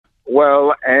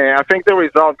Well, I think the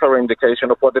results are an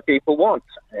indication of what the people want.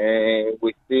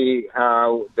 We see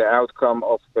how the outcome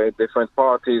of different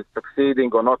parties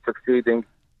succeeding or not succeeding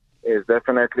is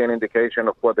definitely an indication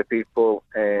of what the people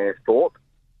thought.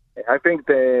 I think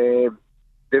the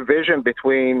division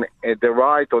between the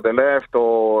right or the left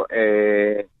or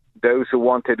those who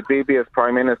wanted Bibi as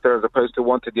prime minister as opposed to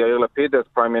wanted Yair Lapid as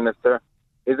prime minister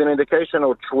is an indication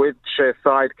of which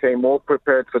side came more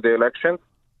prepared for the election.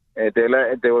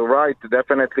 They were right,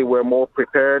 definitely were more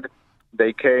prepared.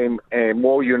 They came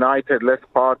more united, less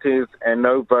parties, and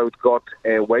no vote got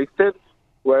wasted.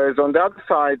 Whereas on the other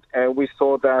side, we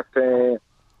saw that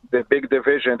the big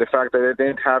division, the fact that they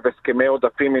didn't have a schemeo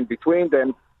dafim in between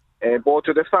them, brought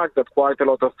to the fact that quite a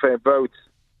lot of votes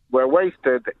were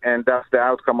wasted, and that's the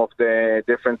outcome of the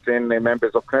difference in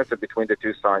members of Knesset between the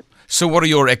two sides. So what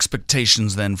are your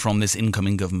expectations then from this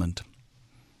incoming government?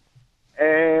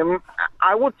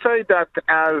 I would say that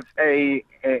as a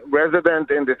resident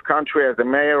in this country, as a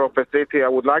mayor of a city, I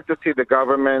would like to see the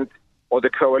government or the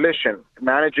coalition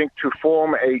managing to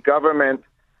form a government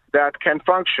that can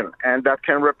function and that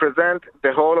can represent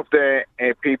the whole of the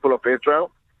people of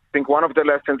Israel. I think one of the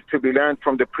lessons to be learned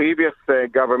from the previous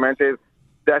government is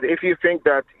that if you think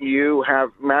that you have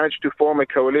managed to form a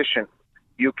coalition,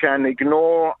 you can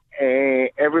ignore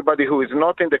everybody who is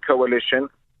not in the coalition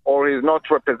or is not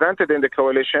represented in the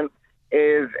coalition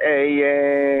is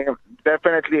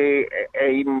definitely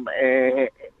a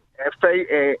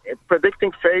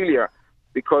predicting failure,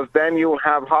 because then you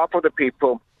have half of the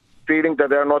people feeling that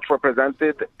they're not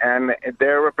represented, and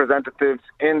their representatives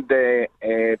in the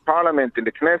parliament, in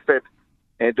the Knesset,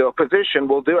 the opposition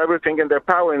will do everything in their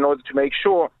power in order to make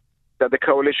sure that the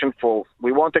coalition falls.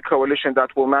 We want a coalition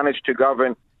that will manage to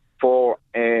govern for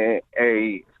a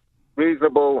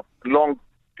reasonable long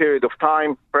period of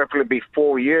time, preferably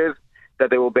 4 years, that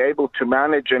they will be able to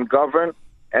manage and govern.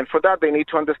 And for that, they need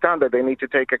to understand that they need to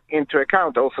take into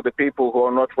account also the people who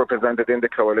are not represented in the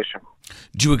coalition.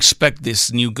 Do you expect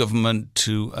this new government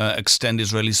to extend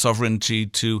Israeli sovereignty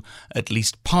to at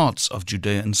least parts of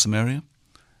Judea and Samaria?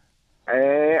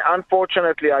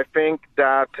 Unfortunately, I think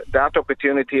that that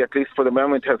opportunity, at least for the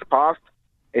moment, has passed.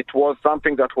 It was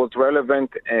something that was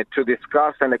relevant to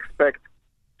discuss and expect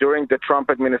during the Trump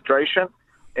administration.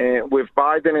 With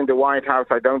Biden in the White House,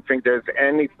 I don't think there's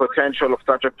any potential of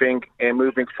such a thing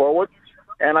moving forward.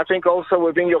 And I think also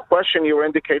within your question, you were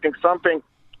indicating something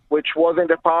which was in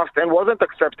the past and wasn't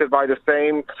accepted by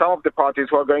some of the parties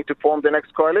who are going to form the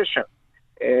next coalition.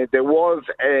 There was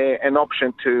an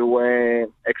option to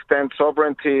extend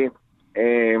sovereignty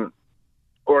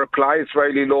or apply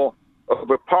Israeli law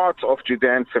over parts of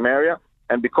Judea and Samaria.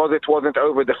 And because it wasn't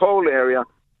over the whole area,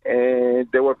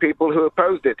 there were people who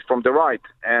opposed it from the right,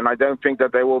 and I don't think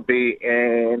that they will be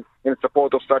in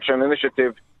support of such an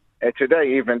initiative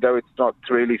today, even though it's not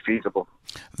really feasible.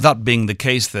 That being the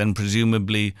case, then,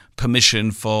 presumably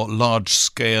permission for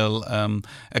large-scale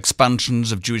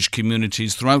expansions of Jewish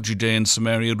communities throughout Judea and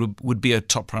Samaria would be a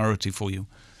top priority for you.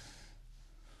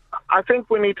 I think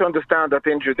we need to understand that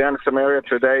in Judea and Samaria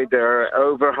today, there are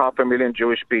over 500,000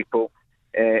 Jewish people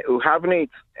who have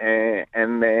needs,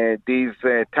 and these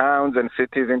towns and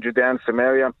cities in Judea and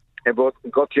Samaria have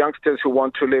got youngsters who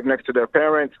want to live next to their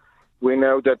parents. We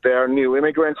know that there are new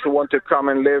immigrants who want to come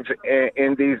and live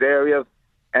in these areas,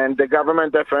 and the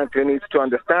government definitely needs to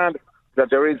understand that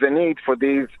there is a need for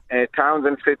these towns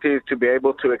and cities to be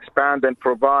able to expand and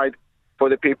provide for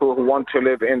the people who want to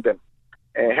live in them.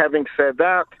 Having said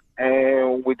that,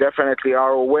 we definitely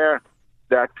are aware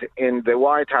that in the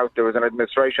White House there is an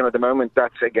administration at the moment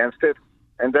that's against it,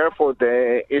 and therefore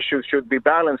the issues should be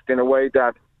balanced in a way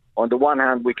that on the one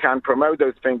hand we can promote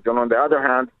those things, and on the other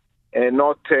hand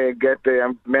not get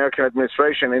the American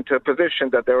administration into a position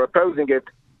that they're opposing it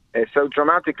so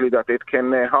dramatically that it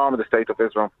can harm the state of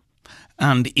Israel.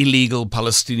 And illegal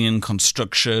Palestinian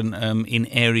construction in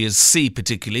Areas C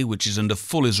particularly, which is under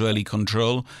full Israeli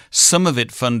control, some of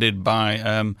it funded by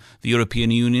the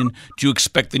European Union. Do you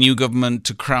expect the new government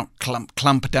to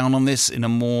clamp down on this in a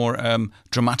more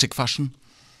dramatic fashion?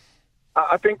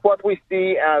 I think what we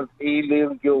see as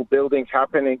illegal buildings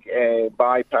happening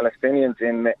by Palestinians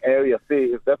in Area C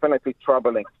is definitely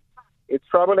troubling. It's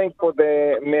troubling for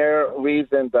the mere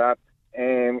reason that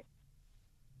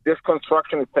this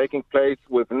construction is taking place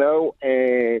with no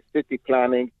city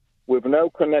planning, with no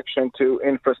connection to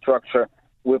infrastructure,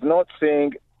 with not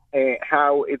seeing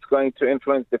how it's going to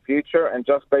influence the future, and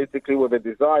just basically with a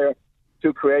desire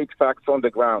to create facts on the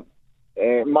ground.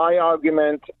 My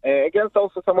argument against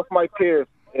also some of my peers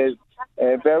is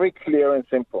very clear and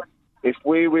simple. If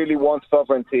we really want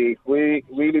sovereignty, if we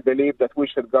really believe that we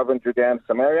should govern Judea and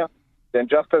Samaria, then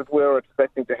just as we're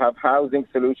expecting to have housing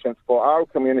solutions for our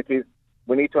communities,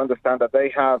 we need to understand that they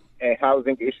have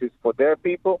housing issues for their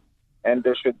people, and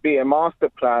there should be a master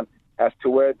plan as to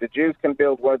where the Jews can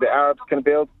build, where the Arabs can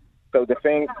build. So the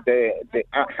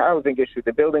housing issue,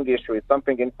 the building issue is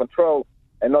something in control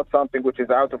and not something which is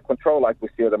out of control like we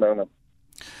see at the moment.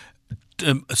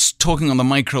 Talking on the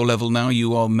micro level now,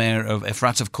 you are mayor of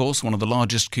Efrat, of course, one of the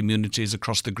largest communities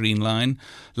across the Green Line.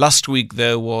 Last week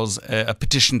there was a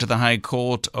petition to the High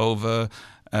Court over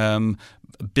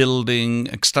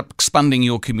expanding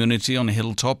your community on a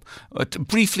hilltop.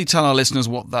 Briefly tell our listeners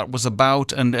what that was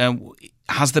about, and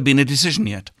has there been a decision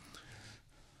yet?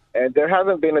 There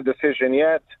hasn't been a decision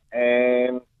yet.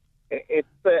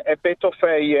 It's a bit of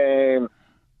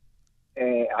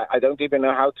I don't even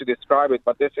know how to describe it,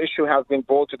 but this issue has been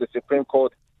brought to the Supreme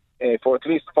Court for at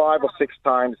least 5 or 6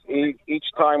 times,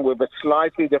 each time with a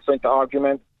slightly different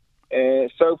argument.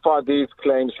 So far, these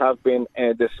claims have been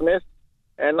dismissed.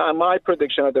 And my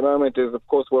prediction at the moment is, of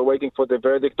course, we're waiting for the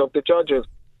verdict of the judges,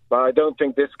 but I don't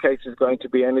think this case is going to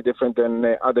be any different than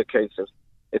other cases.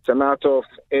 It's a matter of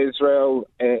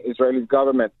Israeli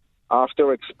government,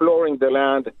 after exploring the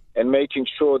land and making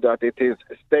sure that it is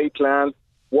state land,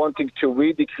 wanting to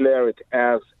redeclare it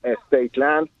as a state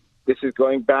land. This is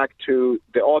going back to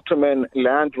the Ottoman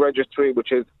land registry,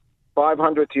 which is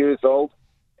 500 years old,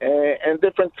 and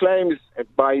different claims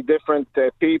by different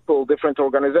people, different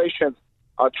organizations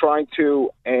are trying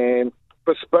to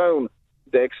postpone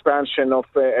the expansion of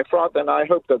Efrat, and I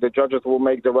hope that the judges will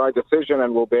make the right decision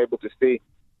and we'll be able to see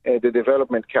the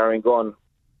development carrying on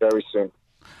very soon.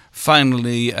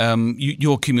 Finally,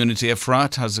 your community,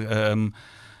 Efrat, has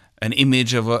an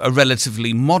image of a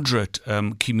relatively moderate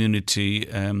community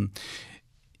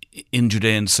in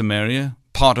Judea and Samaria,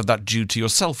 part of that due to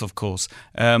yourself, of course.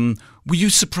 Were you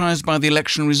surprised by the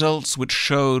election results, which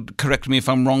showed, correct me if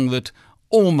I'm wrong, that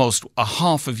almost a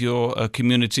half of your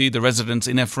community, the residents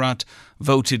in Efrat,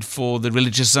 voted for the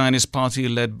religious Zionist party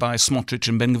led by Smotrich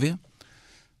and Ben-Gvir?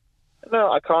 No,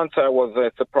 I can't say I was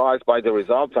surprised by the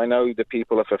results. I know the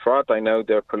people of Efrat, I know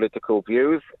their political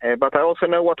views, but I also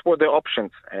know what were the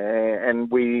options. And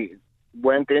we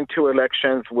went into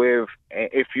elections with,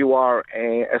 if you are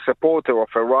a supporter of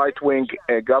a right-wing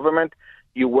government,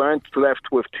 you weren't left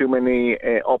with too many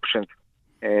options.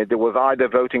 There was either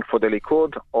voting for the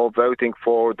Likud or voting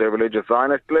for the religious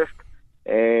Zionist list.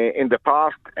 In the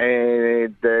past,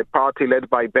 the party led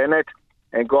by Bennett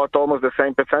and got almost the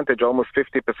same percentage, almost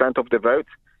 50% of the votes.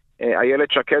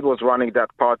 Ayelet Shaked was running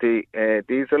that party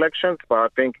these elections, but I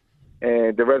think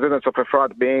the residents of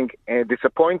Efrat being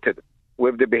disappointed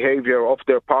with the behavior of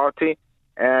their party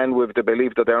and with the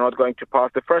belief that they're not going to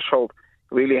pass the threshold,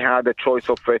 really had a choice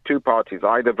of 2 parties,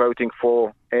 either voting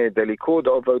for the Likud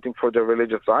or voting for the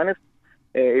religious Zionists.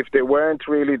 If they weren't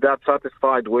really that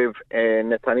satisfied with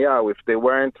Netanyahu, if they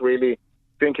weren't really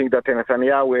thinking that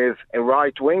Netanyahu is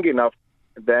right-wing enough,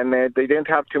 then they didn't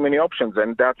have too many options,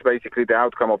 and that's basically the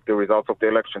outcome of the results of the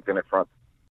elections in Efrat.